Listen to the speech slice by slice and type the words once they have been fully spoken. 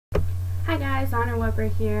guys, Honor Weber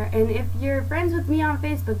here, and if you're friends with me on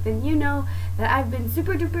Facebook, then you know that I've been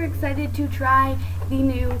super duper excited to try the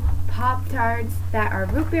new Pop-Tarts that are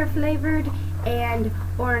root beer flavored and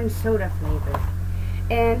orange soda flavored.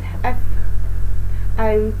 And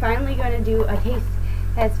I'm finally going to do a taste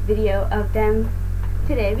test video of them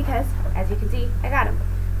today because, as you can see, I got them.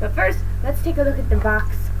 But first, let's take a look at the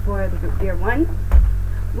box for the root beer one.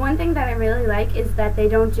 One thing that I really like is that they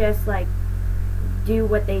don't just like do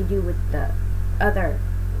what they do with the other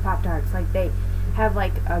Pop-Tarts. Like they have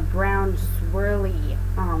like a brown swirly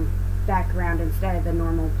background instead of the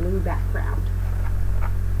normal blue background.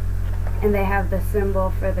 And they have the symbol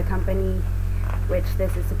for the company, which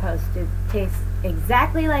this is supposed to taste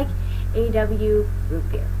exactly like AW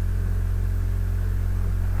root beer.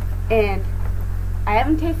 And I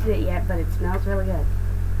haven't tasted it yet, but it smells really good.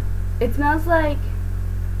 It smells like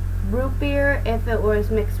root beer if it was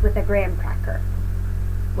mixed with a graham cracker.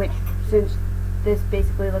 Which, since this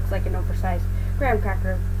basically looks like an oversized graham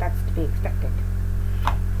cracker, that's to be expected.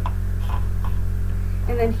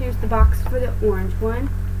 And then here's the box for the orange one.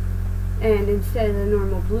 And instead of the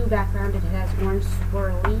normal blue background, it has orange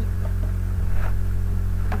swirly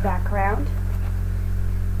background.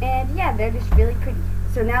 And yeah, they're just really pretty.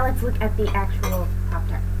 So now let's look at the actual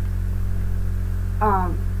Pop-Tart.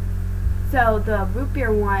 So the root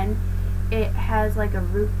beer one, it has like a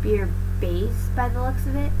root beer base by the looks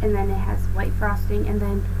of it, and then it has white frosting and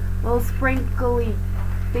then little sprinkly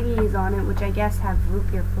thingies on it, which I guess have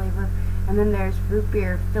root beer flavor, and then there's root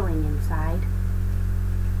beer filling inside.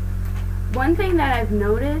 One thing that I've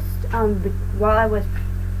noticed while I was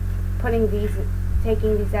taking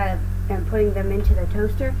these out and putting them into the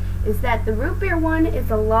toaster is that the root beer one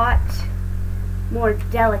is a lot more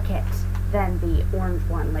delicate than the orange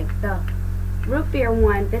one. Like the root beer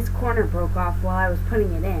one, this corner broke off while I was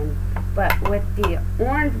putting it in, but with the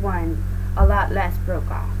orange one, a lot less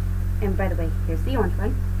broke off. And by the way, here's the orange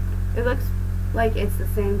one. It looks like it's the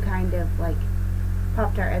same kind of like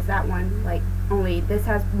Pop-Tart as that one, like only this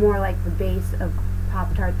has more like the base of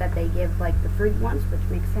Pop-Tart that they give like the fruity ones, which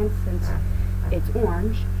makes sense since it's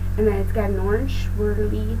orange. And then it's got an orange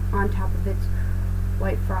swirly on top of its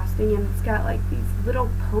white frosting, and it's got like these little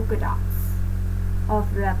polka dots all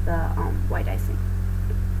throughout the white icing.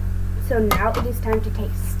 So now it is time to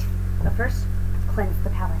taste. But first, cleanse the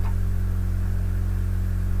palate.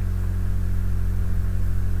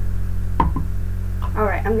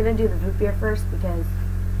 Alright, I'm gonna do the root beer first because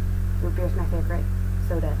root beer is my favorite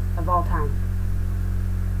soda of all time.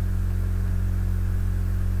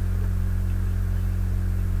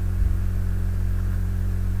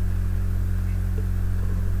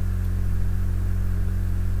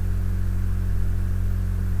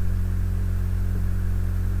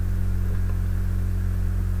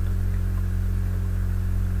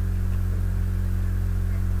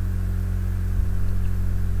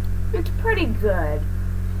 It's pretty good.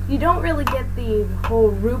 You don't really get the whole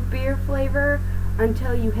root beer flavor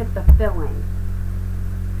until you hit the filling.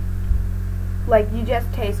 Like, you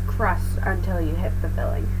just taste crust until you hit the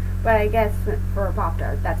filling. But I guess for a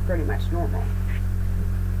Pop-Tart, that's pretty much normal.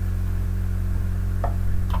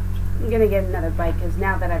 I'm gonna get another bite because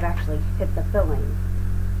now that I've actually hit the filling,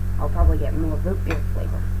 I'll probably get more root beer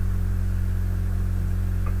flavor.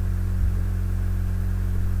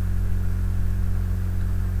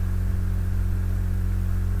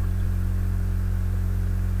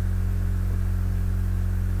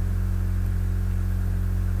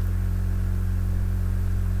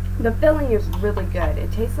 The filling is really good.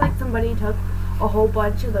 It tastes like somebody took a whole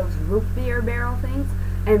bunch of those root beer barrel things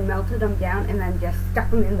and melted them down and then just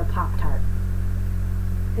stuck them in the Pop-Tart.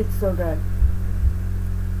 It's so good.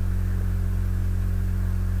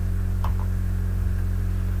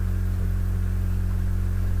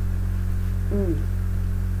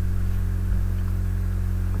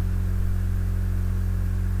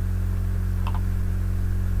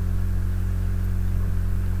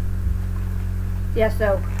 Yeah,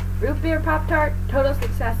 so root beer Pop-Tart, total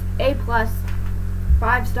success, A+,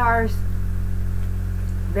 5 stars,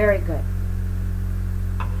 very good.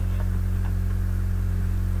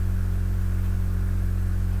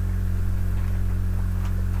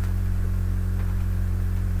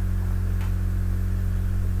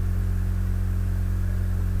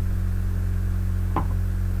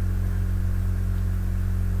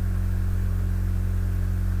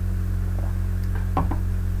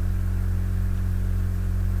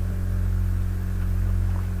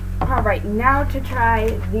 Alright, now to try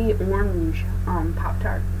the orange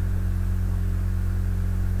Pop-Tart.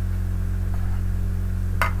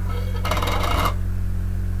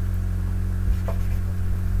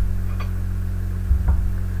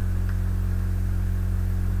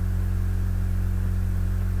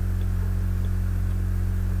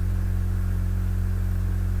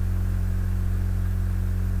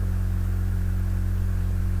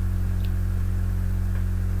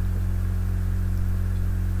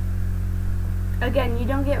 Again, you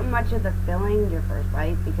don't get much of the filling your first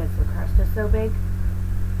bite because the crust is so big.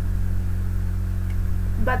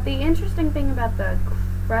 But the interesting thing about the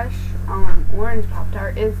fresh orange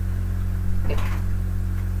Pop-Tart is it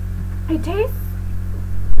tastes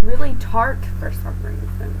really tart for some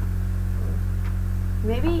reason.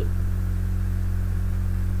 Maybe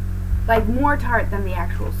like more tart than the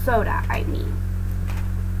actual soda, I mean.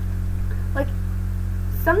 Like,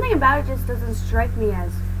 something about it just doesn't strike me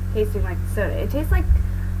as tasting like soda. It tastes like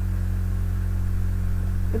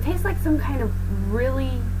some kind of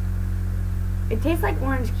really, it tastes like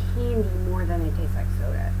orange candy more than it tastes like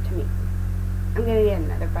soda to me. I'm gonna get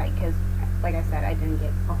another bite because, like I said, I didn't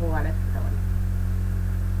get a whole lot of filling.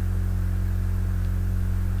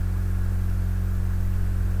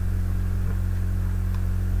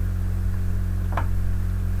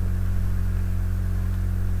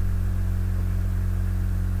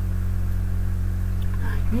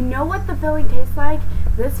 You know what the filling tastes like?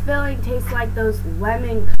 This filling tastes like those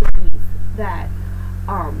lemon cookies that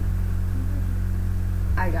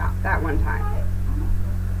I got that one time.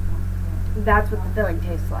 That's what the filling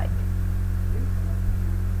tastes like.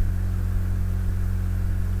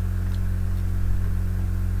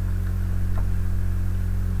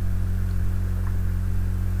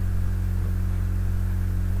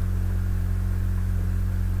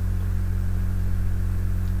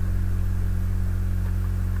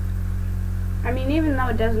 I mean, even though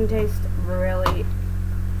it doesn't taste really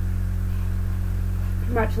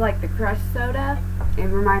much like the crushed soda, it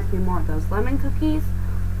reminds me more of those lemon cookies.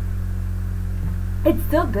 It's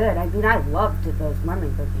still good. I mean, I loved those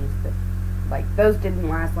lemon cookies, but like those didn't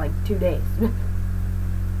last like 2 days.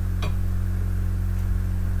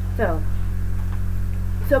 So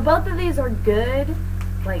both of these are good,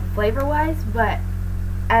 like flavor-wise, but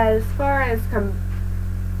as far as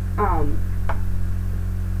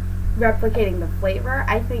replicating the flavor,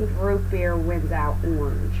 I think root beer wins out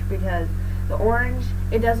orange, because the orange,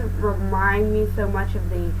 it doesn't remind me so much of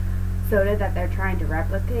the soda that they're trying to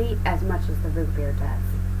replicate as much as the root beer does.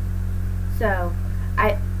 So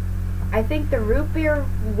I think the root beer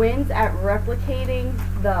wins at replicating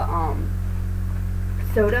the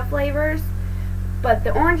soda flavors, but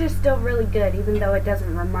the orange is still really good, even though it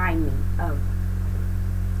doesn't remind me of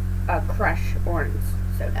a Crush orange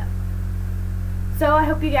soda. So I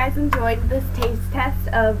hope you guys enjoyed this taste test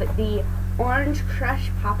of the Orange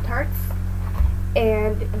Crush Pop-Tarts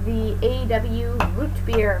and the AEW Root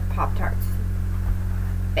Beer Pop-Tarts.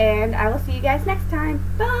 And I will see you guys next time.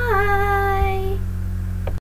 Bye!